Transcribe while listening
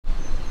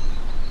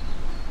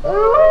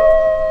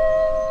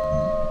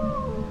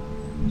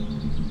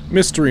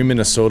Mystery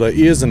Minnesota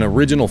is an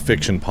original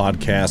fiction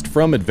podcast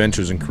from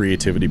Adventures in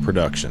Creativity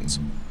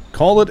Productions.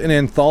 Call it an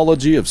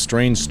anthology of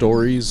strange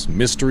stories,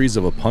 mysteries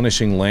of a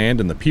punishing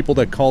land, and the people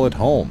that call it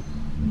home.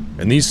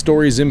 And these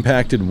stories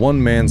impacted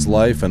one man's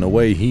life in a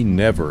way he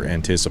never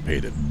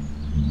anticipated.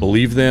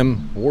 Believe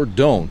them or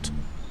don't.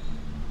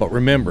 But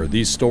remember,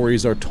 these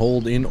stories are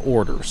told in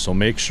order, so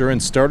make sure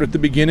and start at the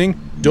beginning.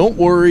 Don't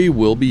worry,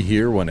 we'll be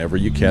here whenever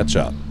you catch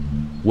up.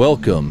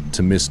 Welcome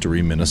to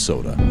Mystery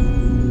Minnesota.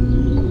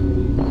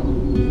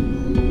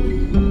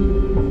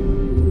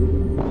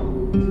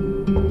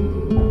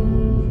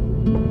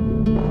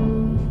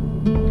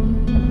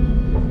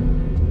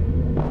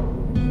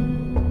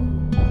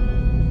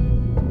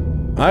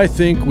 I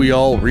think we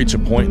all reach a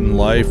point in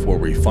life where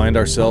we find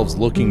ourselves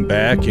looking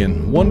back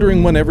and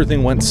wondering when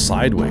everything went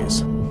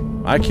sideways.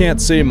 I can't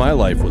say my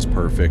life was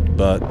perfect,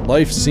 but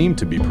life seemed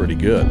to be pretty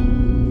good.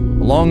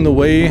 Along the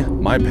way,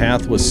 my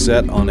path was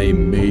set on a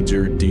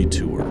major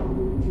detour.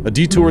 A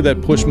detour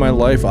that pushed my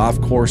life off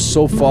course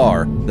so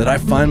far that I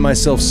find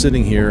myself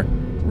sitting here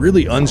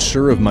really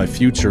unsure of my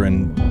future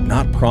and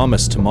not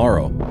promised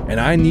tomorrow.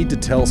 And I need to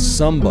tell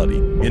somebody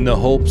in the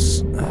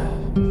hopes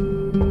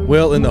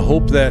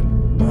that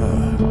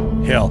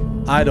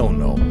hell, I don't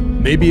know.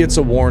 Maybe it's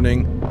a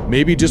warning,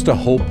 maybe just a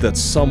hope that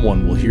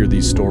someone will hear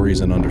these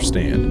stories and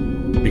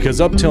understand. Because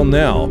up till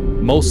now,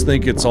 most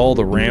think it's all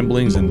the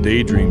ramblings and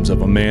daydreams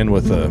of a man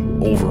with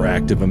an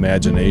overactive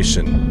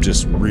imagination,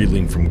 just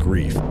reeling from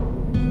grief.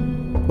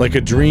 Like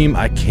a dream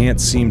I can't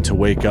seem to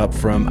wake up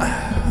from.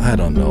 I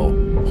don't know.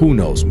 Who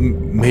knows?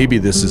 Maybe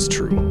this is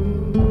true.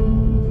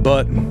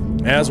 But,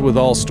 as with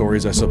all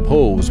stories, I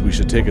suppose we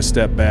should take a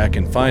step back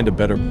and find a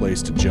better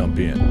place to jump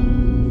in.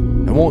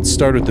 I won't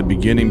start at the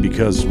beginning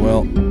because,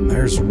 well,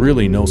 there's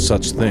really no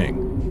such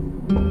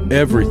thing.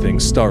 Everything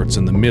starts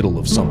in the middle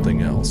of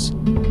something else.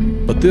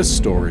 But this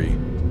story,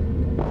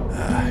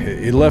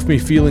 it left me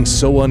feeling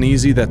so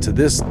uneasy that to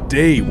this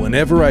day,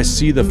 whenever I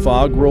see the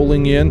fog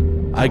rolling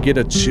in, I get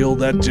a chill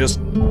that just,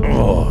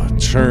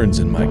 churns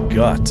in my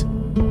gut.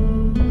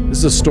 This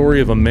is a story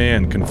of a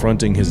man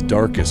confronting his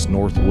darkest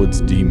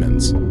Northwoods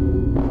demons.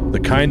 The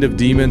kind of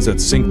demons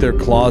that sink their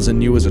claws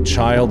in you as a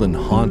child and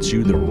haunt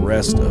you the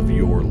rest of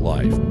your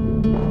life.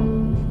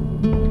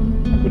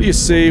 What do you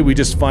say we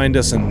just find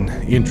us an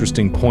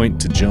interesting point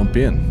to jump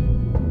in?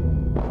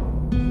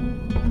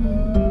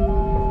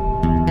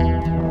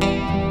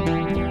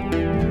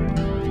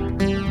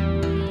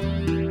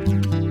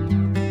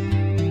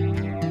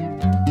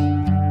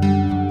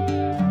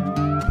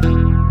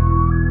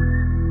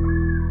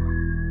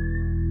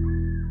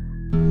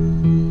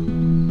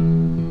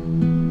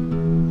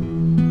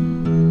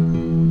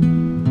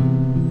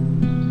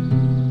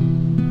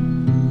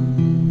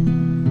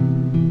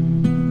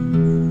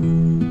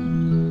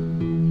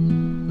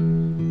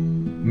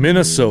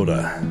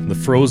 Minnesota, the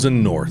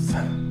frozen north.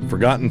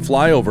 Forgotten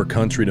flyover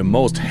country to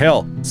most.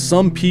 Hell,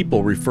 some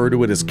people refer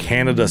to it as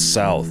Canada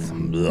South.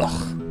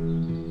 Ugh.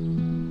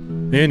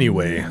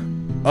 Anyway,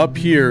 up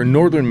here,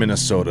 northern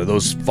Minnesota,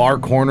 those far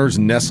corners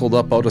nestled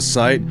up out of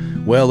sight,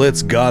 well,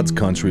 it's God's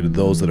country to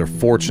those that are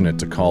fortunate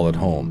to call it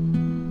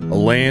home. A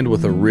land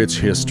with a rich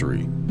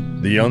history.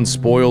 The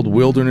unspoiled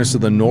wilderness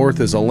of the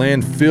north is a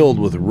land filled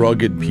with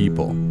rugged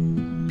people.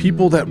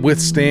 People that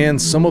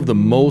withstand some of the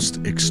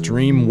most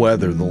extreme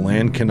weather the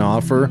land can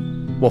offer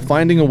while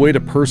finding a way to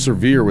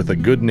persevere with a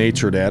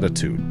good-natured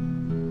attitude.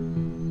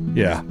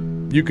 Yeah,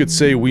 you could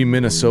say we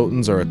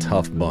Minnesotans are a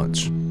tough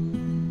bunch.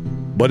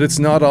 But it's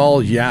not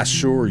all, yeah,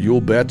 sure,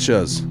 you'll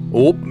betchas.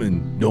 Oh,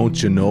 and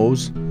don't you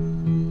knows?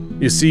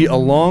 You see,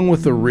 along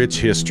with the rich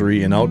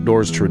history and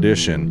outdoors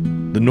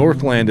tradition, the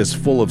Northland is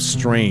full of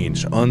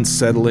strange,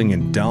 unsettling,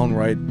 and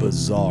downright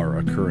bizarre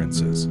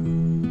occurrences.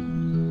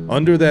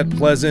 Under that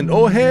pleasant,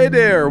 oh hey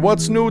there,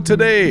 what's new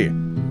today,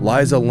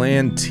 lies a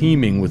land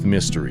teeming with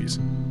mysteries.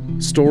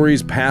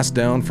 Stories passed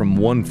down from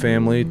one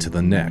family to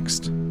the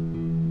next.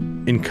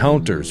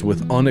 Encounters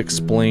with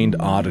unexplained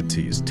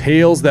oddities.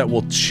 Tales that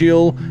will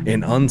chill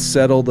and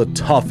unsettle the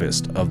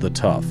toughest of the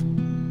tough.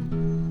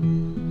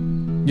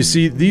 You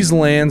see, these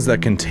lands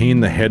that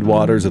contain the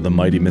headwaters of the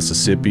mighty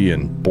Mississippi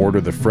and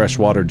border the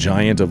freshwater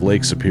giant of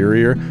Lake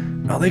Superior,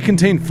 now they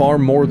contain far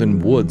more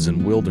than woods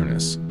and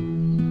wilderness.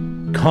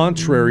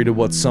 Contrary to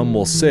what some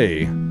will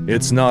say,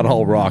 it's not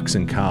all rocks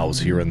and cows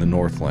here in the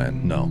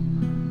Northland, no.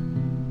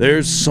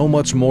 There's so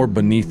much more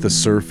beneath the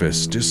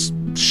surface, just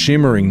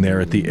shimmering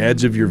there at the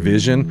edge of your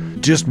vision,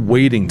 just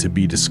waiting to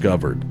be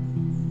discovered.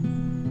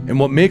 And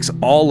what makes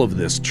all of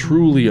this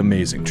truly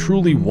amazing,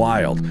 truly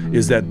wild,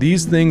 is that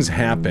these things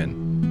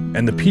happen,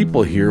 and the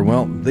people here,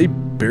 well, they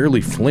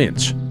barely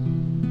flinch.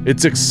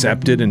 It's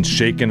accepted and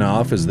shaken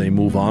off as they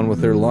move on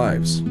with their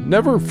lives.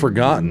 Never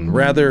forgotten,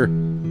 rather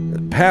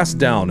passed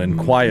down in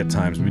quiet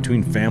times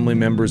between family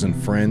members and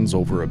friends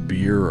over a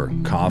beer or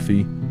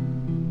coffee.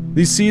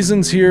 These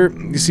seasons here,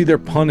 you see, they're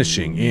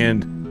punishing,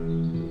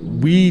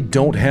 and we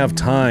don't have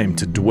time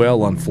to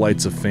dwell on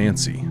flights of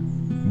fancy.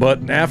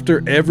 But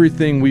after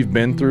everything we've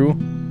been through,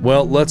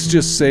 well, let's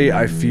just say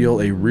I feel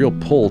a real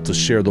pull to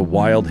share the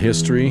wild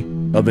history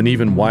of an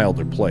even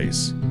wilder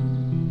place.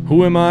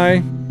 Who am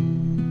I?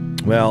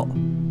 Well,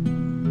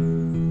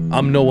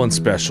 I'm no one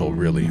special,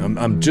 really.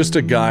 I'm just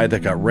a guy that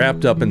got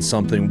wrapped up in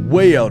something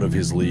way out of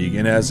his league,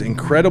 and as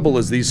incredible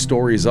as these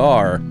stories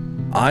are,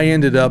 I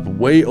ended up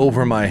way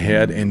over my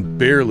head and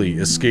barely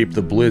escaped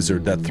the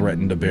blizzard that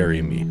threatened to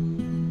bury me.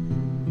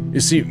 You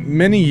see,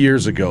 many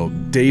years ago,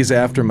 days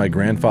after my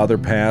grandfather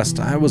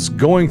passed, I was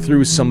going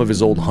through some of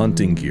his old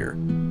hunting gear.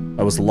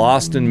 I was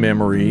lost in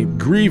memory,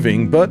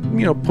 grieving, but,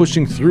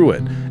 pushing through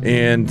it,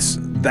 and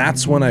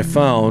that's when I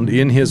found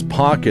in his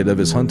pocket of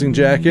his hunting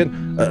jacket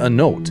a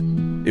note.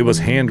 It was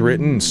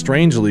handwritten and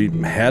strangely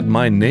had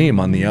my name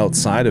on the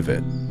outside of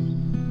it.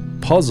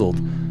 Puzzled,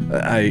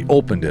 I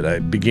opened it. I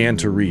began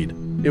to read.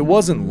 It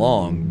wasn't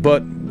long,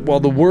 but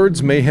while the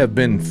words may have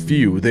been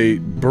few, they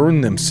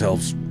burned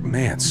themselves,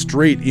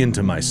 straight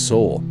into my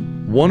soul.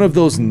 One of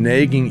those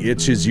nagging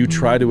itches you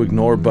try to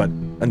ignore, but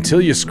until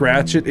you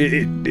scratch it,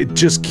 it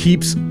just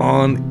keeps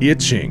on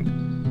itching.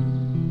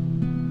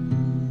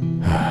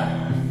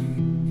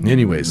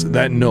 Anyways,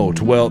 that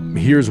note, well,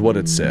 here's what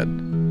it said.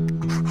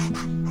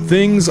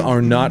 Things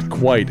are not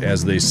quite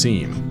as they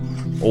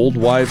seem. Old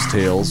wives'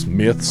 tales,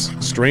 myths,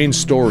 strange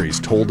stories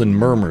told in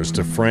murmurs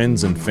to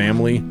friends and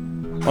family,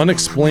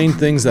 unexplained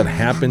things that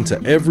happen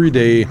to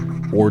everyday,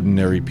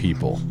 ordinary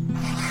people.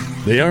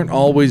 They aren't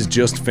always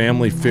just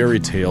family fairy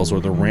tales or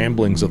the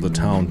ramblings of the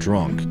town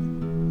drunk.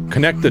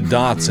 Connect the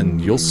dots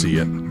and you'll see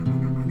it.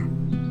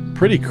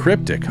 Pretty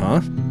cryptic,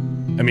 huh?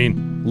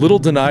 Little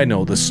did I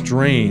know the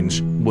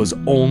strange was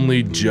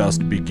only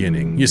just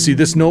beginning. You see,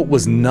 this note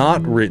was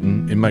not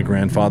written in my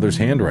grandfather's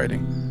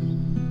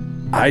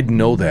handwriting. I'd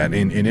know that,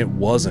 and it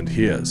wasn't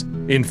his.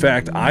 In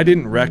fact, I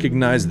didn't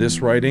recognize this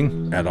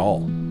writing at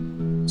all.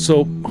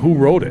 So, who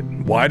wrote it?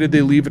 Why did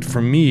they leave it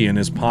for me in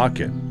his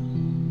pocket?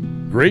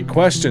 Great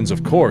questions,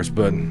 of course,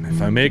 but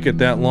if I make it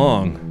that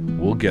long,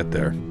 we'll get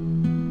there.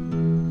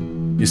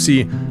 You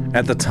see,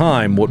 at the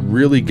time, what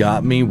really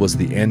got me was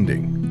the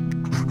ending.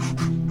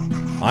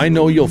 I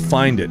know you'll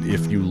find it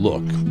if you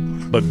look,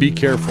 but be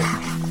careful.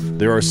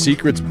 There are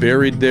secrets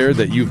buried there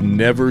that you've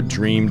never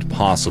dreamed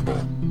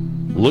possible.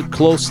 Look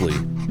closely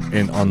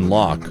and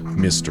unlock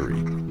mystery.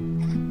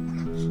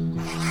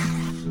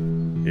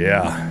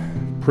 Yeah,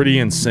 pretty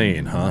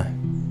insane, huh?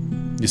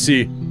 You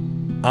see,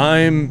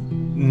 I'm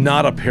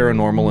not a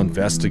paranormal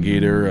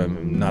investigator,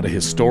 I'm not a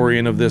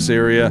historian of this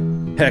area.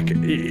 Heck,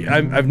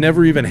 I've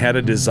never even had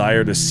a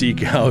desire to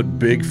seek out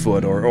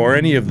Bigfoot or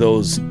any of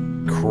those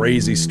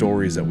crazy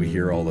stories that we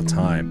hear all the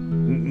time.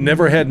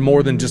 Never had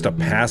more than just a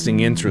passing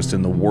interest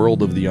in the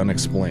world of the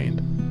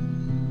unexplained.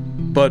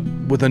 But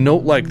with a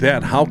note like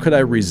that, how could I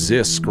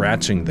resist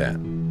scratching that?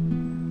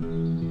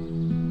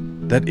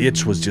 That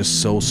itch was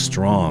just so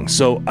strong,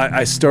 so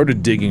I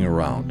started digging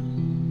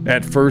around.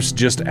 At first,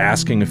 just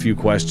asking a few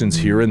questions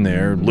here and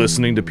there,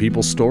 listening to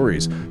people's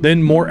stories,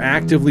 then more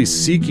actively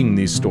seeking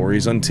these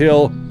stories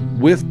until,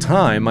 with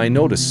time, I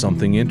noticed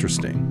something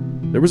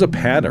interesting. There was a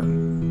pattern.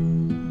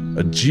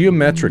 A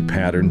geometric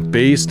pattern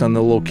based on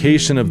the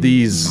location of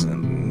these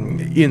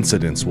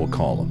incidents, we'll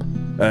call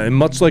them.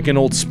 Much like an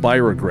old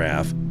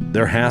spirograph,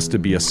 there has to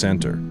be a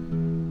center.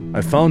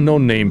 I found no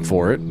name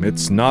for it.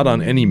 It's not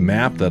on any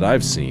map that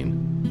I've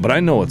seen, but I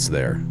know it's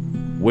there.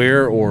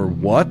 Where or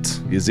what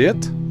is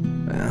it?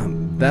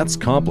 That's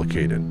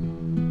complicated.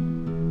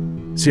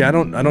 See, I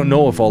don't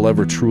know if I'll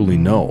ever truly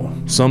know.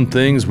 Some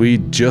things we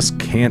just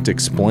can't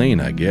explain,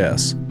 I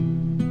guess.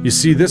 You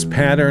see, this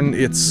pattern,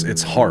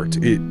 it's heart.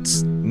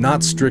 It's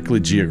not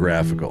strictly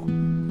geographical.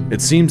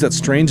 It seems that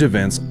strange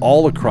events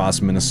all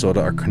across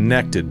Minnesota are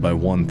connected by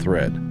one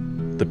thread.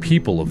 The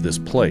people of this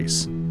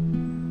place.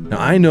 Now,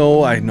 I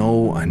know.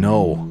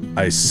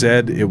 I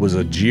said it was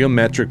a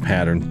geometric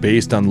pattern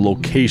based on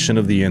location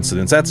of the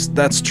incidents.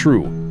 That's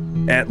true.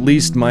 At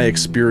least my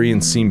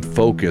experience seemed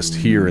focused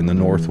here in the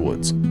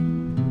Northwoods.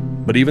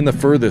 But even the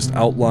furthest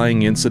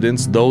outlying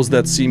incidents, those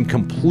that seem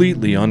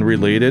completely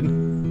unrelated,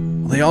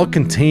 they all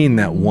contain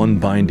that one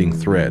binding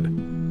thread.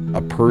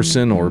 A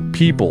person or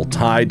people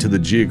tied to the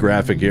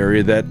geographic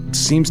area that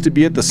seems to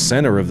be at the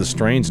center of the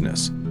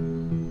strangeness.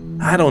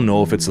 I don't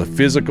know if it's the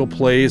physical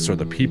place or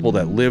the people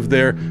that live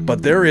there,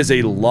 but there is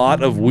a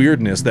lot of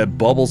weirdness that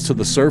bubbles to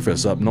the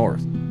surface up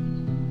north.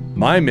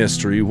 My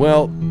mystery,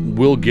 well,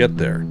 we'll get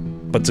there.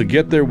 But to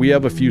get there, we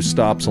have a few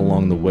stops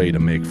along the way to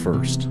make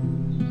first.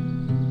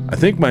 I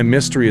think my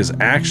mystery is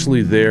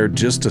actually there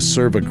just to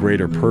serve a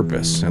greater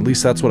purpose. At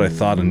least that's what I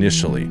thought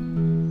initially.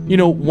 You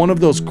know, one of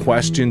those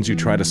questions you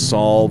try to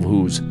solve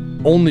whose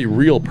only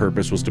real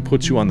purpose was to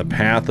put you on the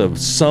path of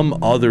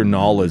some other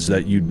knowledge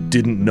that you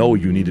didn't know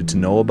you needed to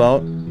know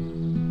about.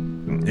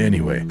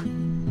 Anyway,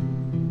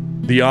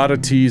 the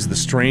oddities, the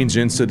strange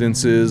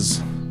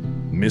incidences,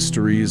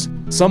 mysteries,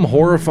 some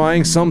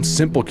horrifying, some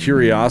simple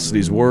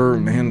curiosities were,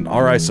 and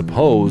are, I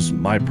suppose,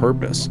 my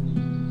purpose.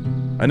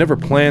 I never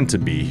planned to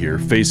be here,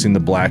 facing the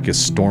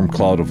blackest storm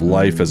cloud of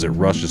life as it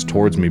rushes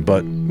towards me,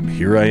 but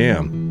here I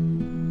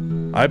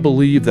am. I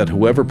believe that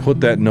whoever put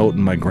that note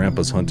in my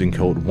grandpa's hunting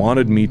coat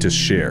wanted me to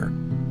share,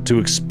 to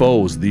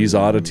expose these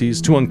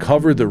oddities, to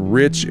uncover the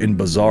rich and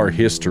bizarre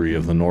history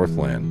of the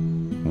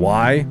Northland.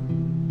 Why?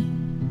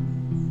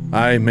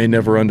 I may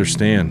never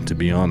understand, to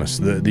be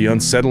honest. The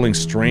unsettling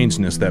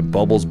strangeness that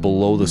bubbles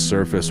below the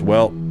surface,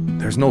 well,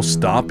 there's no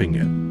stopping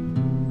it.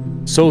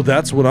 So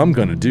that's what I'm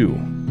gonna do.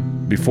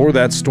 Before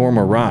that storm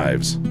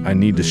arrives, I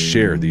need to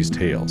share these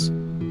tales.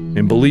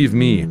 And believe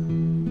me,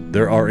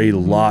 there are a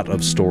lot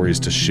of stories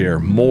to share,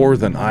 more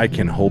than I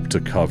can hope to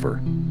cover.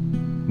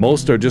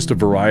 Most are just a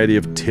variety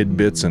of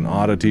tidbits and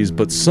oddities,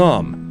 but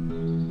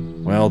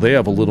some, well, they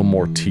have a little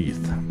more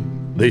teeth.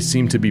 They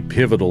seem to be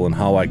pivotal in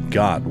how I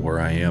got where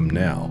I am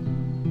now.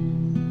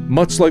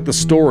 Much like the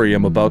story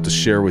I'm about to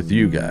share with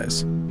you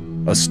guys.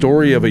 A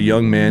story of a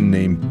young man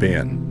named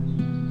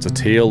Ben. It's a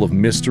tale of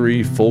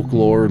mystery,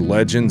 folklore,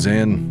 legends,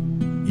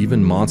 and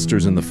even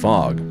monsters in the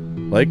fog.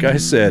 Like I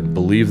said,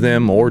 believe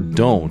them or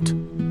don't,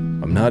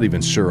 I'm not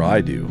even sure I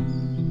do.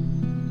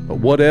 But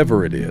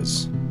whatever it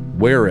is,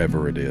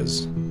 wherever it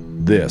is,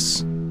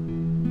 this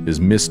is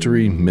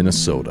Mystery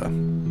Minnesota.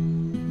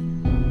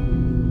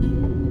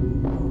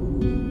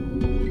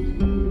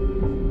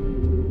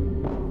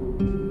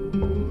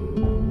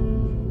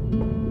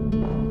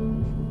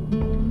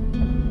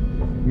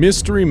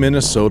 Mystery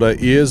Minnesota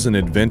is an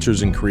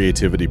Adventures in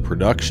Creativity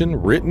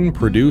production, written,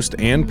 produced,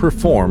 and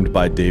performed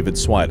by David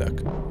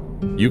Swiduk.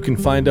 You can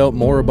find out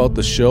more about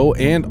the show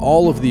and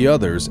all of the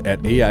others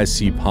at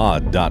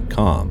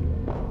aicpod.com.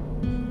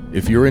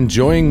 If you're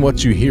enjoying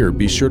what you hear,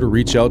 be sure to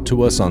reach out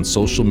to us on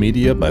social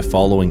media by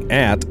following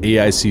at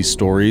AIC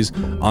Stories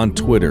on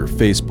Twitter,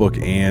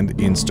 Facebook, and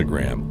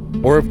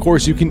Instagram. Or of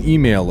course, you can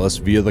email us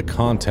via the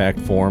contact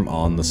form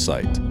on the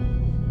site.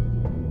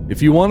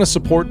 If you want to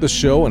support the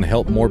show and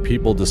help more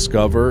people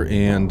discover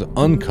and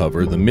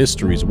uncover the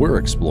mysteries we're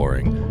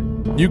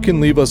exploring, you can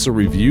leave us a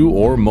review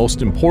or,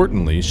 most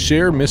importantly,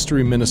 share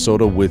Mystery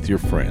Minnesota with your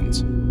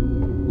friends.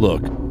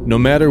 Look, no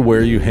matter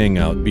where you hang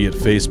out, be it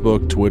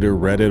Facebook, Twitter,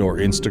 Reddit, or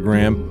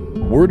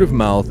Instagram, word of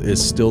mouth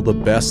is still the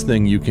best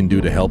thing you can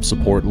do to help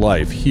support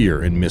life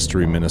here in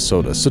Mystery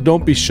Minnesota. So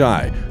don't be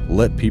shy.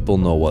 Let people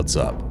know what's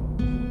up.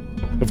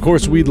 Of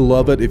course, we'd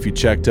love it if you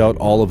checked out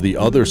all of the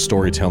other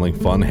storytelling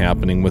fun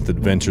happening with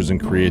Adventures in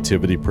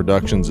Creativity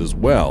Productions as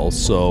well.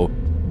 So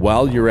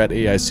while you're at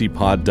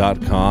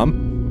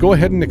aicpod.com, go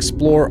ahead and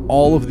explore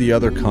all of the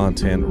other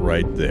content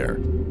right there.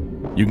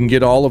 You can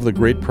get all of the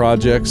great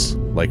projects,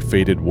 like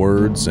Faded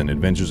Words and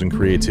Adventures in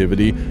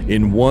Creativity,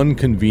 in one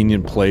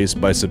convenient place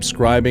by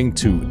subscribing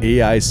to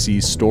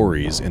AIC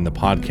Stories in the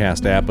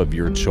podcast app of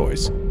your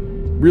choice.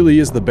 Really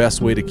is the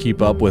best way to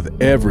keep up with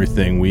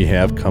everything we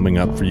have coming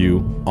up for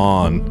you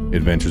on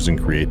Adventures in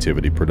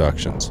Creativity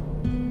Productions.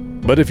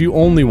 But if you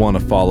only want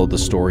to follow the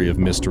story of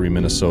Mystery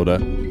Minnesota,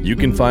 you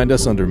can find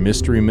us under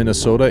Mystery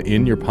Minnesota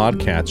in your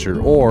podcatcher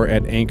or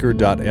at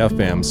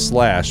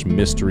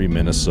anchor.fm/Mystery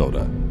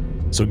Minnesota.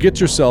 So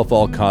get yourself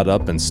all caught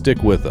up and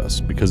stick with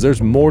us, because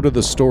there's more to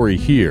the story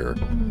here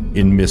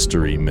in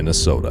Mystery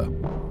Minnesota.